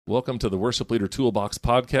Welcome to the Worship Leader Toolbox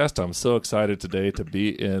podcast. I'm so excited today to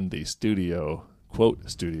be in the studio, quote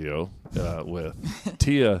studio, with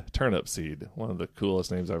Tia Turnipseed, one of the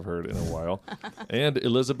coolest names I've heard in a while, and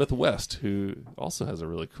Elizabeth West, who also has a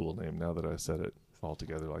really cool name now that I said it all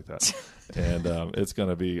together like that. And it's going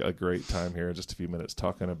to be a great time here in just a few minutes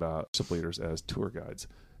talking about worship leaders as tour guides.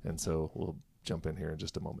 And so we'll jump in here in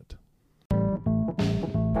just a moment.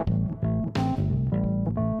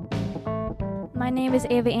 My name is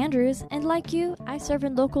Ava Andrews, and like you, I serve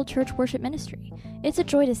in local church worship ministry. It's a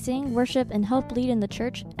joy to sing, worship, and help lead in the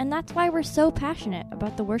church, and that's why we're so passionate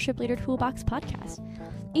about the Worship Leader Toolbox podcast.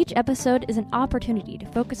 Each episode is an opportunity to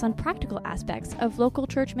focus on practical aspects of local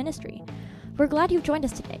church ministry. We're glad you've joined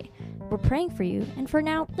us today. We're praying for you, and for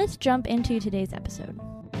now, let's jump into today's episode.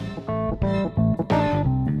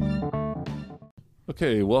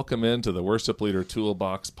 Okay, welcome into the Worship Leader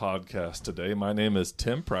Toolbox podcast today. My name is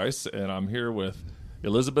Tim Price, and I'm here with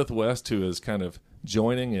Elizabeth West, who is kind of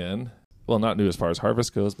joining in. Well, not new as far as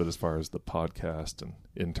Harvest goes, but as far as the podcast and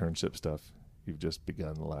internship stuff, you've just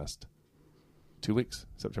begun the last 2 weeks,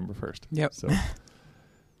 September 1st. Yep. So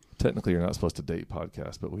technically you're not supposed to date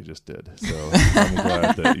podcasts, but we just did. So I'm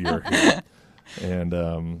glad that you're here.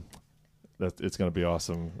 And it's going to be an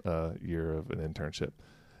awesome year of an internship.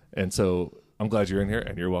 And so I'm glad you're in here,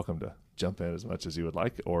 and you're welcome to jump in as much as you would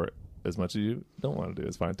like, or as much as you don't want to do.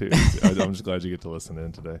 It's fine too. I'm just glad you get to listen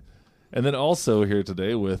in today. And then also here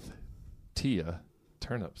today with Tia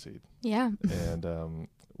Turnipseed. Yeah. And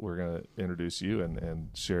we're going to introduce you and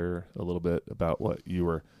share a little bit about what you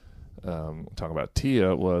were talking about.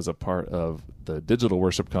 Tia was a part of the digital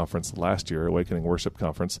worship conference last year, Awakening Worship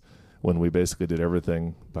Conference, when we basically did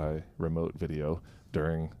everything by remote video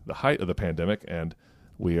during the height of the pandemic. And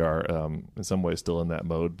we are in some ways still in that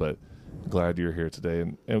mode, but glad you're here today.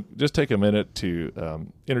 And just take a minute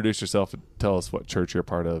to introduce yourself and tell us what church you're a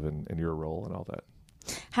part of and your role and all that.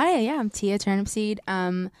 Hi, I'm Tia Turnipseed.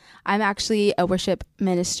 I'm actually a worship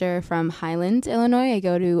minister from Highland, Illinois. I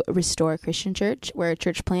go to Restore Christian Church. We're a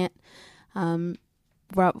church plant. We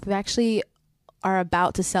actually are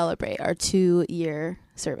about to celebrate our 2-year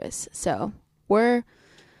service. So we're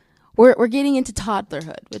getting into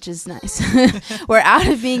toddlerhood, which is nice. We're out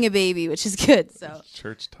of being a baby, which is good. So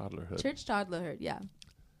Church toddlerhood, yeah.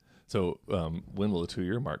 So when will the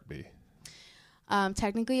 2-year mark be?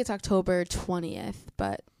 Technically, it's October 20th,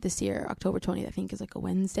 but this year, October 20th, I think, is like a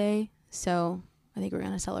Wednesday. So I think we're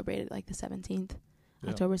going to celebrate it like the 17th,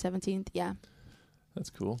 October 17th. Yeah. That's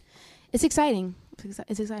cool. It's exciting.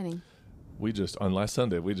 It's exciting. On last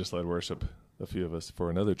Sunday, we just led worship, a few of us, for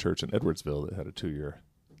another church in Edwardsville that had a 2-year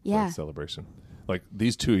celebration. Like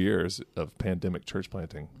these 2 years of pandemic church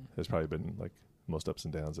planting has probably been like most ups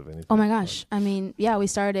and downs of anything. Oh my gosh. I mean, we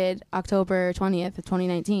started October 20th of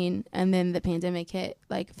 2019, and then the pandemic hit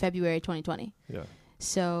like February 2020. Yeah.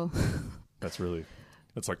 So that's really,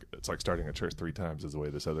 it's like starting a church 3 times is the way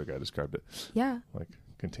this other guy described it. Yeah. Like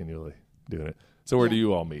continually doing it. So where do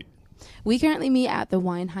you all meet? We currently meet at the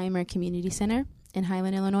Weinheimer Community Center in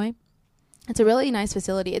Highland, Illinois. It's a really nice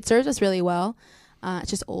facility. It serves us really well. It's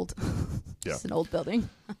just old. Yeah. It's an old building.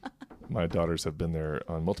 My daughters have been there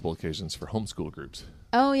on multiple occasions for homeschool groups.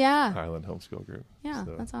 Oh, yeah. Highland Homeschool Group. Yeah,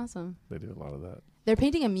 so that's awesome. They do a lot of that. They're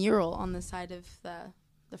painting a mural on the side of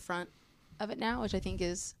the front of it now, which I think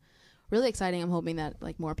is really exciting. I'm hoping that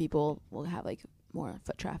like more people will have like more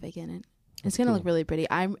foot traffic in it. It's going to look really pretty.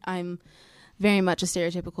 I'm very much a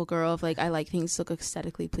stereotypical girl of like I like things to look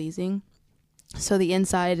aesthetically pleasing. So the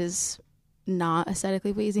inside is not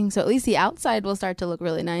aesthetically pleasing, so at least the outside will start to look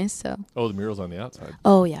really nice. So the mural's on the outside.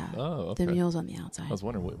 Oh yeah. Oh, okay. The mural's on the outside. I was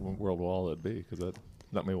wondering what world wall it'd be, because that's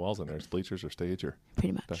not many walls in there. It's bleachers or stage or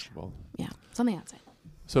pretty much basketball. Yeah, it's on the outside.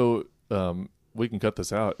 So we can cut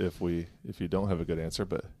this out if you don't have a good answer,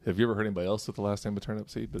 but have you ever heard anybody else with the last name of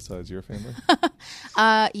Turnipseed besides your family?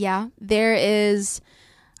 Yeah, there is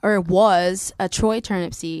or was a Troy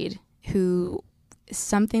Turnipseed who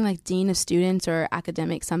something like dean of students or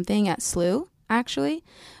academic something at SLU, actually,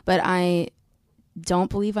 but I don't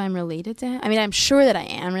believe I'm related to him. I mean, I'm sure that I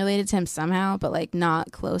am related to him somehow, but like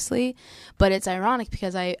not closely. But it's ironic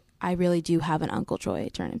because I really do have an Uncle Troy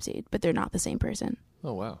Turnipseed, but they're not the same person.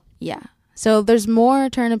 Oh, wow. Yeah. So there's more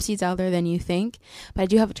Turnipseeds out there than you think, but I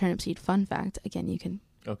do have a Turnipseed fun fact. Again, you can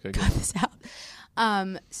cut this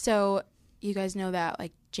out. So you guys know that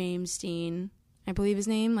like James Dean, I believe his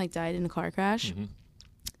name, like died in a car crash. Mm-hmm.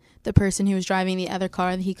 The person who was driving the other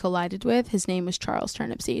car that he collided with, his name was Charles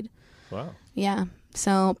Turnipseed. Wow. Yeah.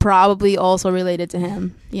 So probably also related to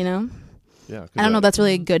him, you know? Yeah. I don't know if that's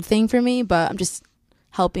really a good thing for me, but I'm just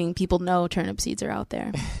helping people know turnip seeds are out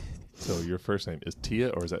there. So your first name is Tia,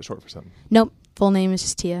 or is that short for something? Nope. Full name is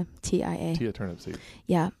just Tia. Tia. Tia Turnipseed.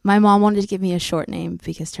 Yeah. My mom wanted to give me a short name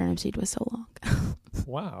because Turnipseed was so long.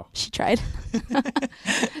 Wow. She tried.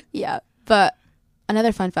 Yeah. But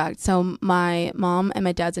another fun fact. So my mom and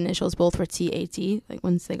my dad's initials both were TAT, like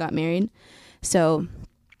once they got married. So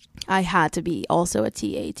I had to be also a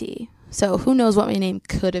TAT. So who knows what my name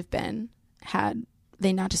could have been had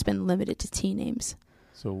they not just been limited to T names.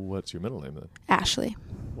 So what's your middle name then? Ashley.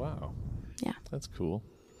 Wow. Yeah. That's cool.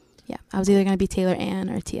 Yeah. I was either going to be Taylor Ann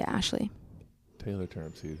or Tia Ashley. Taylor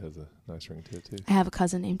Turnipseed has a nice ring to it too. I have a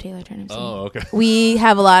cousin named Taylor Turnipseed. Oh, okay. We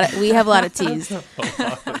have a lot of T's. A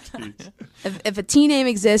lot of T's. If a T name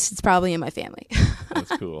exists, it's probably in my family.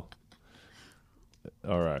 That's cool.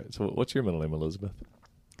 All right. So what's your middle name, Elizabeth?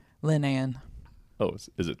 Lynn Ann. Oh,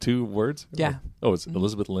 is it 2 words? Yeah. Oh, it's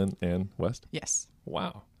Elizabeth Lynn Ann West? Yes.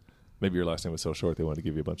 Wow. Maybe your last name was so short they wanted to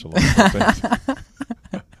give you a bunch of long things.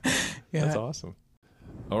 Yeah. That's awesome.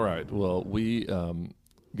 All right. Well, we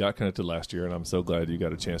got connected last year, and I'm so glad you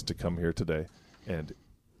got a chance to come here today. And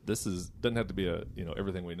this doesn't have to be a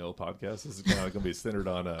everything we know podcast. This is kind of going to be centered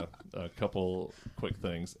on a couple quick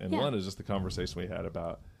things. And one is just the conversation we had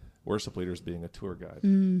about worship leaders being a tour guide.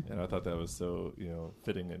 And I thought that was so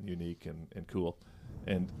fitting and unique and cool.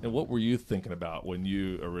 And what were you thinking about when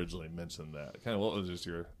you originally mentioned that? Kind of what was just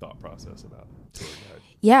your thought process about tour guide?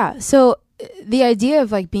 Yeah. So the idea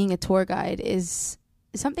of like being a tour guide is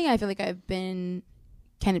something I feel like I've been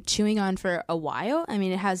kind of chewing on for a while. I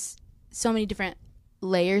mean, it has so many different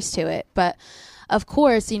layers to it, but of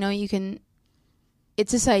course,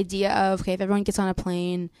 it's this idea of, okay, if everyone gets on a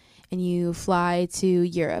plane and you fly to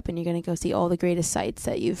Europe and you're going to go see all the greatest sights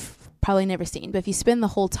that you've probably never seen. But if you spend the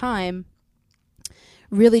whole time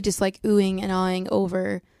really just like oohing and awing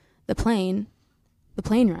over the plane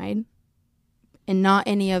ride and not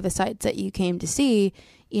any of the sights that you came to see,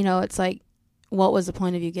 it's like, what was the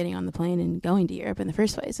point of you getting on the plane and going to Europe in the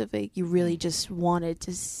first place? If you really just wanted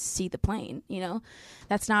to see the plane,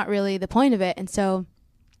 that's not really the point of it. And so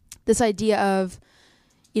this idea of,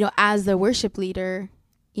 as the worship leader,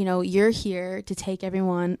 you're here to take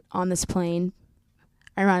everyone on this plane.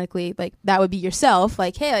 Ironically, like that would be yourself,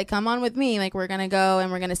 like, hey, like come on with me, like we're gonna go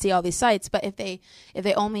and we're gonna see all these sights. But if they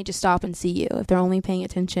only just stop and see you, if they're only paying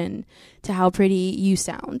attention to how pretty you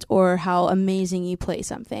sound or how amazing you play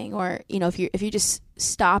something, or if you're just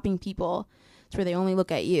stopping people to where they only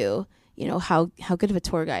look at you, how good of a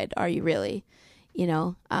tour guide are you really?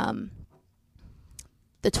 The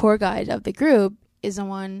tour guide of the group is the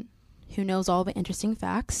one who knows all the interesting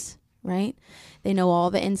facts, right? They know all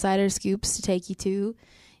the insider scoops to take you to,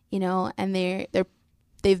 and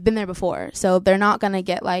they've been there before. So they're not going to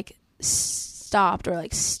get like stopped or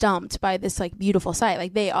like stumped by this like beautiful sight.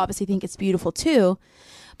 Like they obviously think it's beautiful too,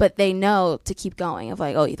 but they know to keep going of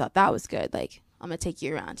like, oh, you thought that was good. Like I'm going to take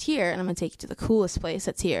you around here and I'm going to take you to the coolest place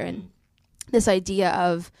that's here. And this idea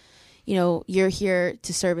of, you're here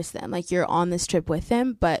to service them. Like you're on this trip with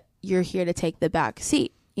them, but you're here to take the back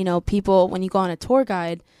seat. People, when you go on a tour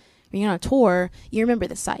guide, when you're on a tour, you remember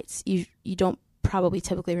the sights. You don't probably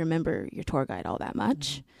typically remember your tour guide all that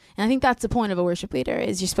much. And I think that's the point of a worship leader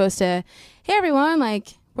is you're supposed to, hey, everyone,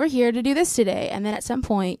 like, we're here to do this today. And then at some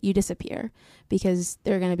point you disappear because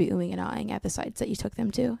they're going to be oohing and ahhing at the sites that you took them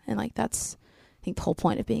to. And, like, that's, I think, the whole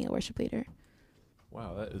point of being a worship leader.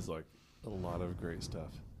 Wow, that is, like, a lot of great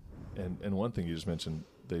stuff. And one thing you just mentioned,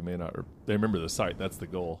 they remember the site. That's the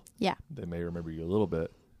goal. Yeah. They may remember you a little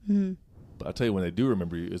bit. Mm-hmm. But I'll tell you when they do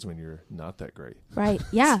remember you is when you're not that great. Right.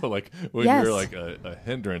 Yeah. So like when you're like a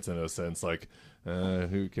hindrance in a sense, like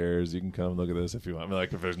who cares? You can come look at this if you want. I mean,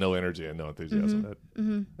 like if there's no energy and no enthusiasm,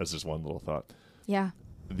 that's just one little thought. Yeah.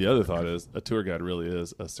 The other thought is a tour guide really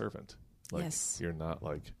is a servant. Like you're not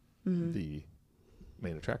like the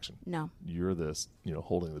main attraction. No. You're this,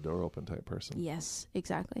 holding the door open type person. Yes,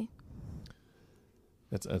 exactly.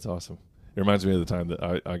 That's awesome. It reminds me of the time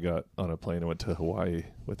that I got on a plane and went to Hawaii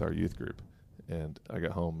with our youth group. And I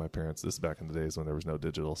got home, my parents, this is back in the days when there was no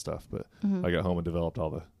digital stuff, but I got home and developed all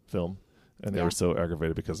the film. And they were so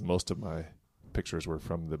aggravated because most of my pictures were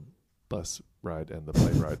from the bus ride and the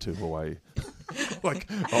plane ride to Hawaii. Like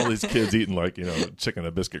all these kids eating like, chicken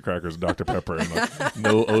and biscuit crackers and Dr. Pepper and like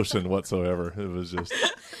no ocean whatsoever. It was just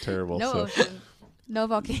terrible. No ocean. No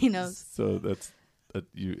volcanoes. So that's,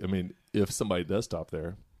 if somebody does stop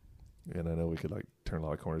there, and I know we could like turn a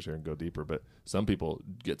lot of corners here and go deeper, but some people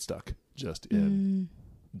get stuck just in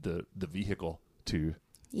the vehicle to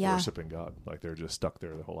worshiping God. Like they're just stuck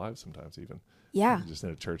there their whole lives sometimes even. Yeah. You're just in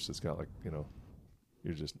a church that's got like, you're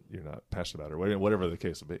not passionate about it or whatever the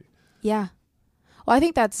case will be. Yeah. Well, I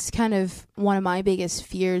think that's kind of one of my biggest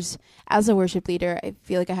fears as a worship leader. I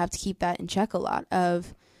feel like I have to keep that in check a lot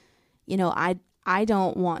of, I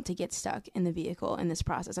don't want to get stuck in the vehicle in this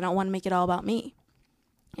process. I don't want to make it all about me.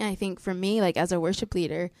 And I think for me, like as a worship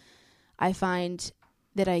leader, I find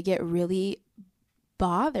that I get really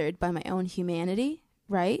bothered by my own humanity,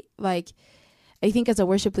 right? Like I think as a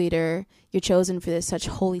worship leader, you're chosen for this such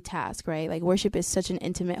holy task, right? Like worship is such an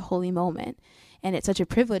intimate, holy moment. And it's such a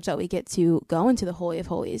privilege that we get to go into the Holy of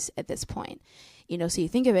Holies at this point. So you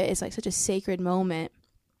think of it, it's like such a sacred moment.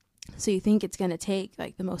 So you think it's going to take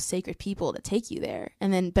like the most sacred people to take you there.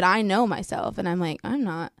 But I know myself and I'm like, I'm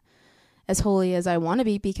not as holy as I want to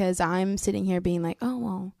be because I'm sitting here being like, oh,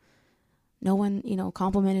 well, no one,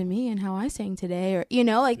 complimented me and how I sang today. Or,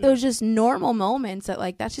 those just normal moments that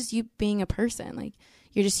like, that's just you being a person. Like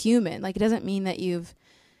you're just human. Like it doesn't mean that you've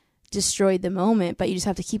destroyed the moment, but you just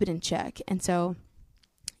have to keep it in check. And so,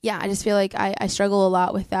 yeah, I just feel like I struggle a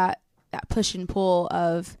lot with that push and pull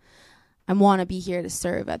of I want to be here to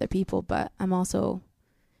serve other people, but I'm also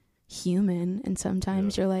human. And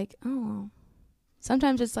sometimes you're like, oh,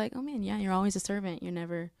 sometimes it's like, oh man, yeah, you're always a servant. You're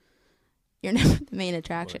never the main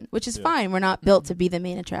attraction, which is fine. We're not built to be the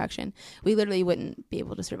main attraction. We literally wouldn't be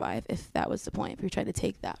able to survive if that was the point, if we tried to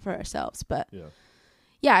take that for ourselves. But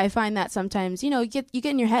yeah, I find that sometimes, you get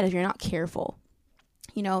in your head if you're not careful,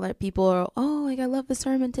 that people are, oh, like I love the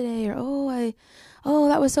sermon today, or oh,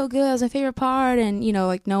 that was so good, that was my favorite part, and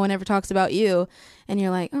like no one ever talks about you, and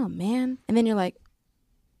you're like, oh man, and then you're like,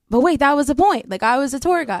 but wait, that was the point. Like I was a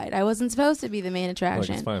tour guide, I wasn't supposed to be the main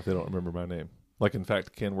attraction. Like it's fine if they don't remember my name. Like in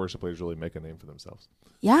fact, can worship leaders really make a name for themselves?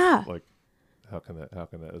 Yeah. Like how can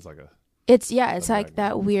that is like a it's like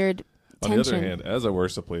that weird tension. On the other hand, as a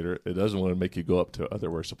worship leader, it doesn't want to make you go up to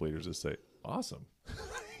other worship leaders and say, awesome.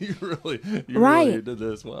 you really did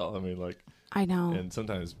this well. I mean, like, I know. And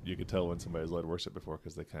sometimes you could tell when somebody's led worship before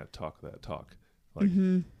because they kind of talk that talk. Like,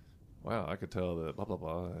 wow, I could tell that blah, blah,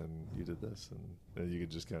 blah, and you did this. And you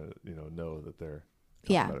could just kind of, know that they're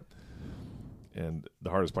talking about it. And the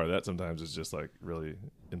hardest part of that sometimes is just like really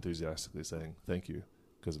enthusiastically saying thank you.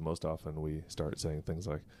 Because most often we start saying things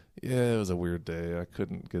like, yeah, it was a weird day. I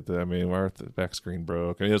couldn't get that. I mean, our back screen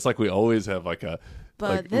broke. I mean, it's like we always have like a,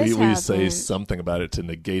 but like we say something about it to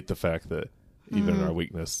negate the fact that even in our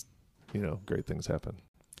weakness, great things happen.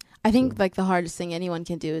 I think like the hardest thing anyone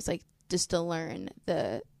can do is like just to learn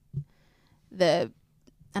the I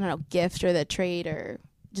don't know, gift or the trait, or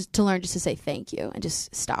just to learn just to say thank you and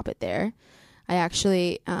just stop it there. I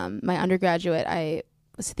actually, my undergraduate, I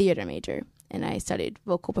was a theater major. And I studied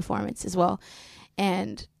vocal performance as well.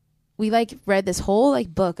 And we like read this whole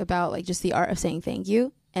like book about like just the art of saying thank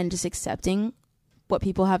you and just accepting what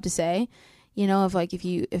people have to say. If like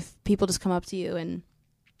if people just come up to you and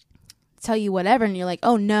tell you whatever and you're like,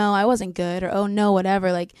 oh no, I wasn't good, or oh no,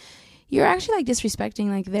 whatever, like you're actually like disrespecting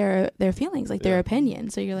like their feelings, like their opinion.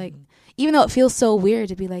 So you're like, even though it feels so weird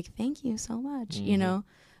to be like, thank you so much,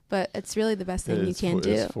 but it's really the best thing you can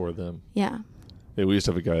do. It's for them. Yeah. Yeah, we used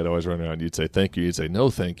to have a guy that always run around. You'd say thank you. He'd say no,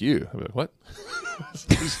 thank you. I'd be like, what?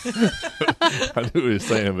 I knew what he was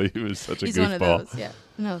saying, but he was such a He's goofball. one of those. Yeah.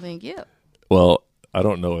 No, thank you. Well, I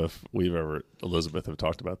don't know if Elizabeth have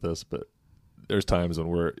talked about this, but there's times when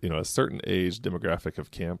we're a certain age demographic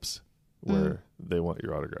of camps where they want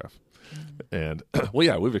your autograph, and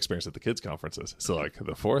we've experienced it at the kids conferences. So like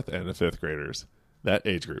the 4th and the 5th graders, that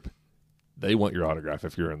age group, they want your autograph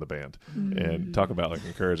if you're in the band, and talk about like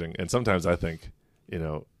encouraging. And sometimes I think,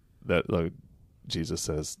 that like Jesus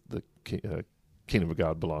says the kingdom of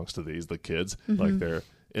God belongs to the kids, like their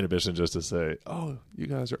inhibition just to say, oh, you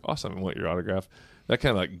guys are awesome and want your autograph. That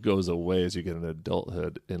kind of like goes away as you get into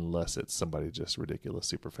adulthood, unless it's somebody just ridiculous,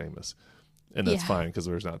 super famous. And that's fine because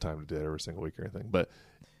there's not time to do it every single week or anything. But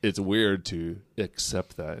it's weird to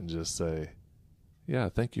accept that and just say, yeah,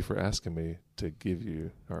 thank you for asking me to give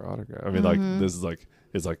you our autograph. I mean, like this is like,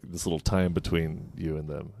 it's like this little time between you and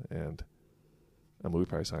them. And we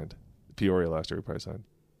probably signed Peoria last year. We probably signed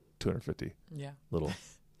 250 little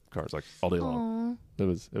cards like all day long. It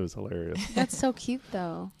was hilarious. That's so cute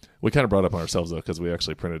though. We kind of brought up on ourselves though, because we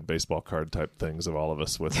actually printed baseball card type things of all of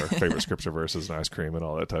us with our favorite scripture verses and ice cream and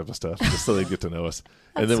all that type of stuff, just so they get to know us.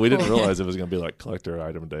 And then we didn't realize it was going to be like collector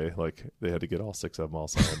item day. Like they had to get all 6 of them all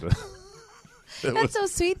signed. That's so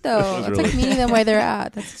sweet though. It's really like meeting them where they're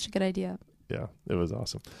at. That's such a good idea. Yeah, it was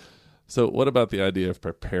awesome. So what about the idea of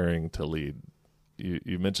preparing to lead?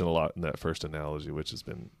 You mentioned a lot in that first analogy, which has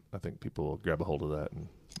been, I think people will grab a hold of that and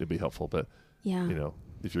it'd be helpful. But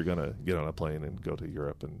if you're gonna get on a plane and go to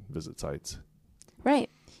Europe and visit sites, right?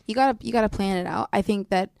 You gotta plan it out. I think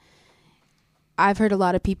that I've heard a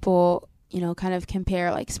lot of people kind of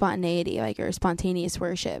compare like spontaneity, like, or spontaneous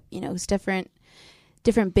worship. It's different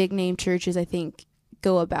big name churches, I think,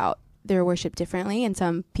 go about their worship differently. And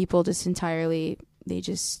some people just entirely,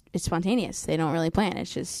 it's spontaneous. They don't really plan.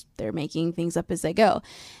 It's just, they're making things up as they go.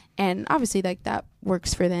 And obviously like that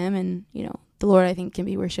works for them. And, the Lord, I think, can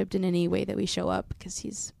be worshiped in any way that we show up, because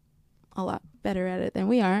he's a lot better at it than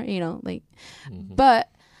we are,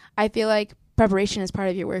 but I feel like preparation is part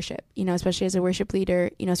of your worship, especially as a worship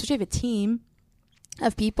leader, especially if a team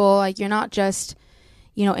of people, like, you're not just,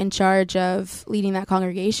 in charge of leading that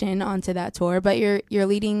congregation onto that tour, but you're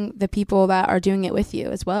leading the people that are doing it with you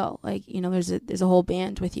as well. Like, there's a whole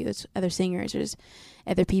band with you. There's other singers, there's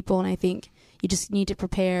other people. And I think you just need to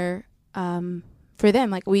prepare, for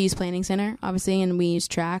them. Like, we use Planning Center, obviously, and we use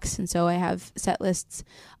tracks. And so I have set lists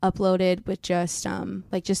uploaded with just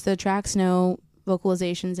the tracks, no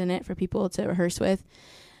vocalizations in it for people to rehearse with.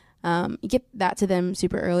 You get that to them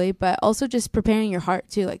super early, but also just preparing your heart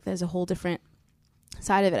too. Like, there's a whole different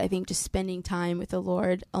side of it. I think just spending time with the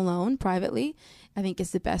Lord alone, privately, I think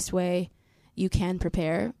is the best way you can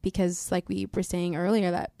prepare, because like we were saying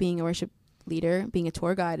earlier, that being a worship leader, being a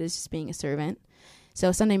tour guide, is just being a servant.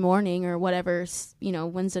 So Sunday morning or whatever,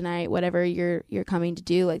 Wednesday night, whatever you're coming to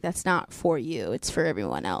do, like, that's not for you. It's for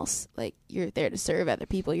everyone else. Like, you're there to serve other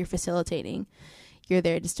people. You're facilitating. You're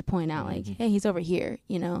there just to point out, like, hey, he's over here,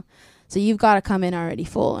 So you've got to come in already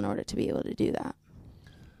full in order to be able to do that.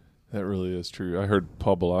 That really is true. I heard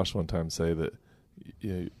Paul Balash one time say that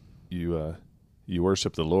you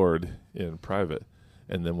worship the Lord in private,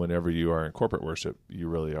 and then whenever you are in corporate worship, you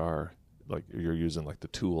really are, like, you're using like the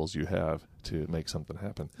tools you have to make something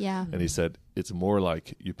happen. Yeah. And he said it's more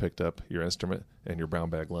like you picked up your instrument and your brown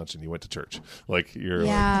bag lunch and you went to church. Like, you're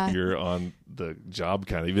you're on the job,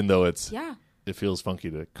 kind of, even though it feels funky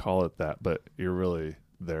to call it that, but you're really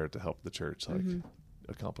there to help the church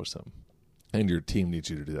accomplish something. And your team needs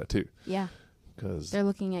you to do that too. Yeah. Because they're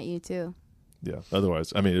looking at you too. Yeah.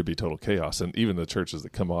 Otherwise, I mean, it'd be total chaos. And even the churches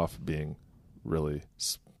that come off being really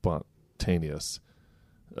spontaneous,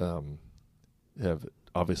 have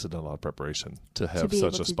obviously done a lot of preparation to have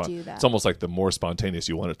such a spot. It's almost like the more spontaneous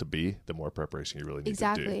you want it to be, the more preparation you really need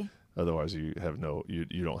to do. Otherwise, you have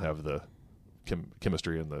you don't have the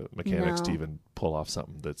chemistry and the mechanics to even pull off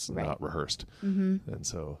something that's not rehearsed. And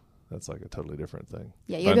so that's like a totally different thing.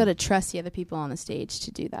 Yeah, you're able to trust the other people on the stage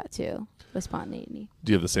to do that too, with spontaneity.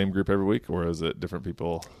 Do you have the same group every week, or is it different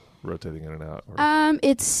people rotating in and out?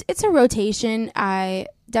 It's a rotation. I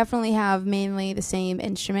definitely have mainly the same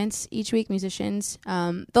instruments each week, musicians.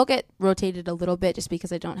 They'll get rotated a little bit just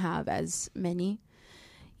because I don't have as many,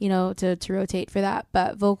 to rotate for that.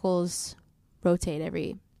 But vocals rotate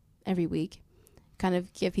every week. Kind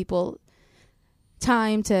of give people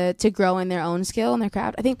time to grow in their own skill and their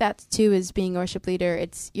craft. I think that too is being a worship leader.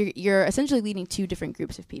 It's you're essentially leading two different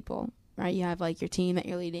groups of people. Right, you have like your team that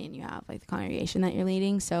you're leading, and you have like the congregation that you're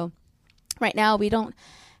leading. So right now we don't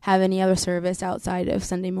have any other service outside of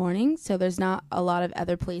Sunday morning, so there's not a lot of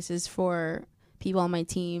other places for people on my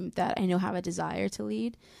team that I know have a desire to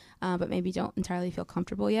lead, but maybe don't entirely feel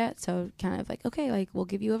comfortable yet. So kind of like, okay, like, we'll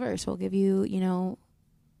give you a verse, we'll give you,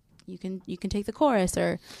 you can take the chorus,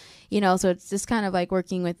 or, so it's just kind of like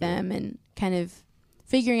working with them and kind of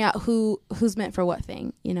figuring out who's meant for what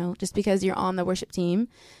thing. Just because you're on the worship team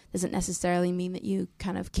doesn't necessarily mean that you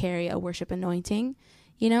kind of carry a worship anointing,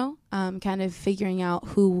 kind of figuring out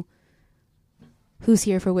who's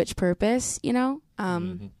here for which purpose,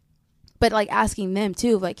 but like asking them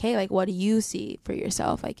too, like, hey, like, what do you see for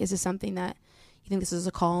yourself? Like, is this something that you think this is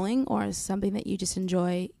a calling, or is it something that you just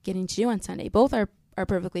enjoy getting to do on Sunday? Both are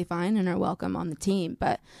perfectly fine and are welcome on the team,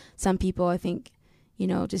 but some people, I think,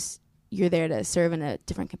 just you're there to serve in a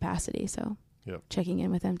different capacity. So checking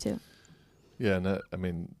in with them too. Yeah.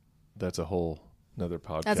 And that's a whole another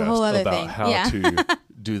podcast. That's a whole other about thing. How to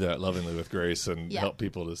do that lovingly with grace and help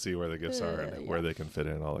people to see where their gifts are and where they can fit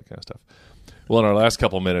in, all that kind of stuff. Well, in our last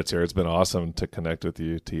couple minutes here, it's been awesome to connect with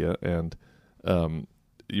you, Tia. And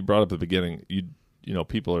you brought up at the beginning,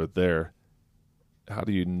 people are there. How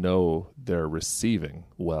do you know they're receiving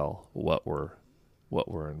well what we're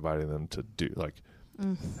inviting them to do? Like,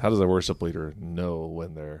 how does a worship leader know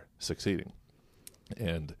when they're succeeding?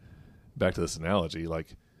 And back to this analogy,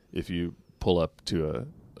 like, if you pull up to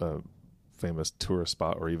a famous tourist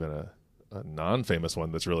spot, or even a non-famous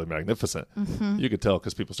one that's really magnificent, you could tell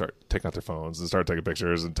because people start taking out their phones and start taking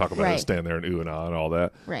pictures and talk about it and stand there and ooh and ah and all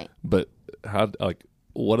that. Right. But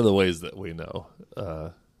what are the ways that we know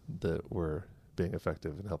that we're being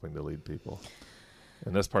effective in helping to lead people?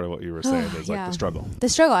 And that's part of what you were saying is like the struggle. The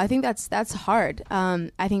struggle. I think that's hard.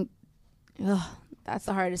 I think that's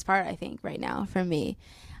the hardest part, I think, right now for me.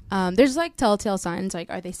 There's like telltale signs, like,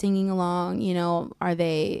 are they singing along? Are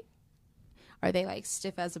they like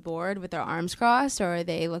stiff as a board with their arms crossed, or are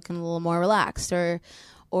they looking a little more relaxed, or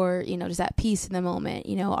just at peace in the moment?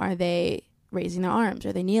 Are they raising their arms?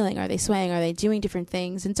 Are they kneeling? Are they swaying? Are they doing different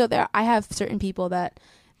things? And so I have certain people that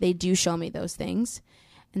they do show me those things.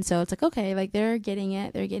 And so it's like, okay, like they're getting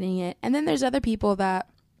it. And then there's other people that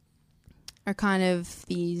are kind of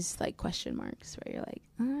these like question marks where you're like,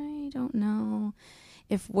 I don't know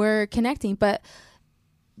if we're connecting, but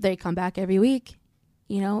they come back every week.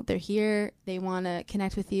 They're here, they want to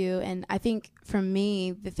connect with you. And I think for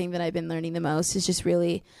me, the thing that I've been learning the most is just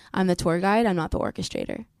really, I'm the tour guide, I'm not the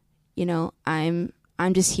orchestrator. I'm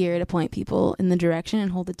just here to point people in the direction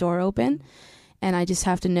and hold the door open. And I just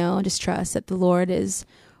have to know and just trust that the Lord is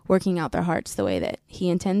working out their hearts the way that he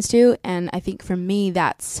intends to. And I think for me,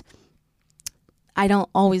 I don't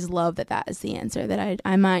always love that is the answer, that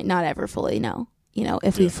I might not ever fully know.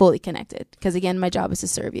 If we fully connected. Because, again, my job is to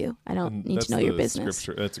serve you. I don't need to know your business.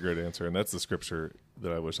 Scripture, that's a great answer. And that's the scripture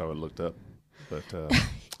that I wish I would have looked up. But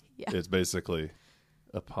It's basically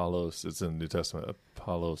Apollos. It's in the New Testament.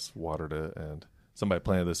 Apollos watered it, and somebody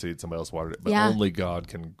planted the seed, somebody else watered it. But only God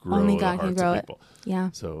can grow the hearts of people. Yeah.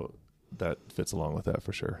 So that fits along with that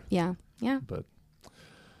for sure. Yeah. Yeah. But,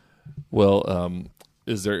 well,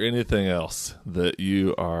 is there anything else that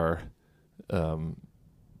you are...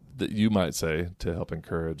 that you might say to help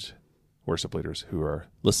encourage worship leaders who are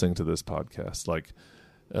listening to this podcast? Like,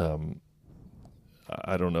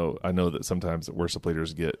 I don't know. I know that sometimes worship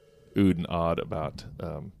leaders get oohed and awed about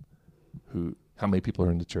how many people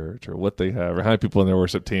are in the church, or what they have, or how many people in their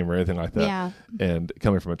worship team, or anything like that. Yeah. And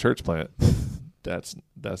coming from a church plant, that's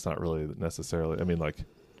not really necessarily. I mean, like,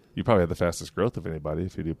 you probably have the fastest growth of anybody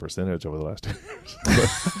if you do percentage over the last 2 years.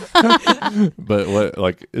 But what,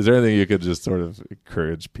 like, is there anything you could just sort of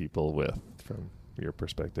encourage people with from your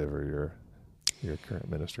perspective, or your current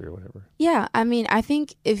ministry or whatever? Yeah, I mean, I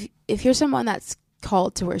think if you're someone that's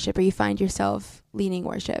called to worship, or you find yourself leading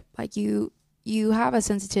worship, like you have a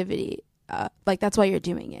sensitivity, like that's why you're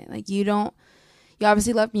doing it. Like you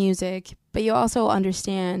obviously love music, but you also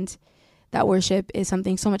understand that worship is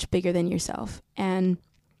something so much bigger than yourself. And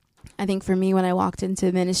I think for me, when I walked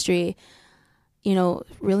into ministry,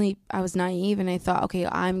 really I was naive, and I thought, okay,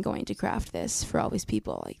 I'm going to craft this for all these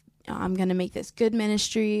people. Like, I'm going to make this good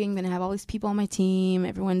ministry. I'm going to have all these people on my team.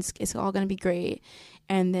 It's all going to be great.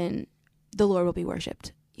 And then the Lord will be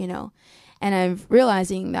worshiped, And I'm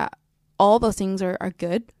realizing that all those things are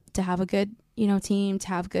good, to have a good, team, to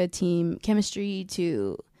have good team chemistry,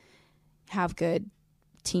 to have good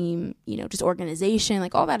team, just organization,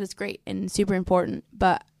 like all that is great and super important.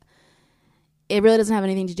 But it really doesn't have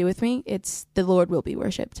anything to do with me. It's the Lord will be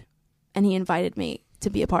worshiped. And he invited me to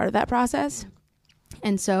be a part of that process.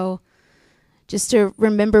 And so just to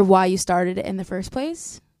remember why you started it in the first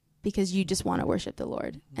place, because you just want to worship the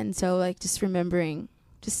Lord. And so like just remembering,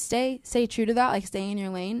 just stay true to that, like stay in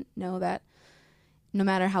your lane. Know that no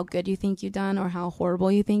matter how good you think you've done or how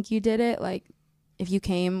horrible you think you did it, like if you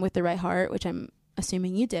came with the right heart, which I'm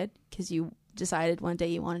assuming you did because you decided one day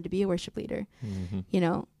you wanted to be a worship leader,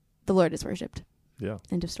 the Lord is worshipped. Yeah.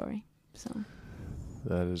 End of story. So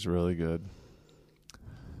that is really good.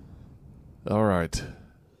 All right.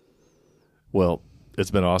 Well,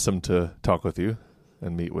 it's been awesome to talk with you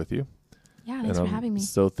and meet with you. Yeah, thanks for having me.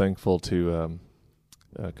 So thankful to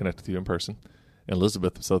connect with you in person. And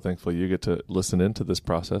Elizabeth, I'm so thankful you get to listen into this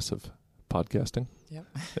process of podcasting. Yep.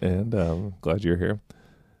 And glad you're here.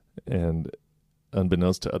 And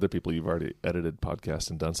unbeknownst to other people, you've already edited podcasts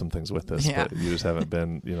and done some things with this, but you just haven't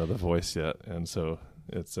been, the voice yet. And so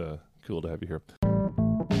it's cool to have you here.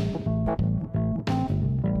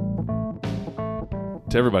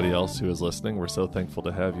 To everybody else who is listening, we're so thankful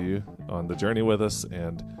to have you on the journey with us.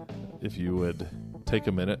 And if you would take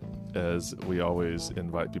a minute, as we always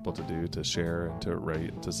invite people to do, to share and to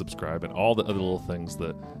rate and to subscribe and all the other little things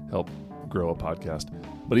that help grow a podcast.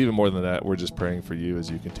 But even more than that, we're just praying for you as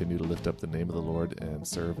you continue to lift up the name of the Lord and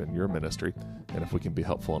serve in your ministry. And if we can be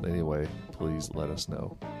helpful in any way, please let us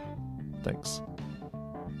know. Thanks.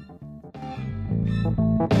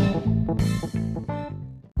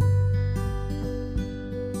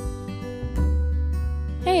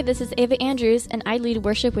 Hey, this is Ava Andrews, and I lead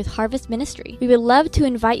worship with Harvest Ministry. We would love to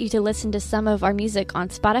invite you to listen to some of our music on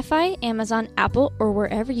Spotify, Amazon, Apple, or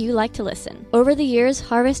wherever you like to listen. Over the years,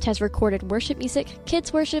 Harvest has recorded worship music,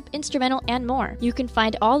 kids worship, instrumental, and more. You can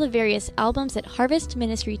find all the various albums at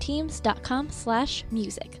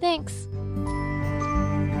harvestministryteams.com/music. Thanks.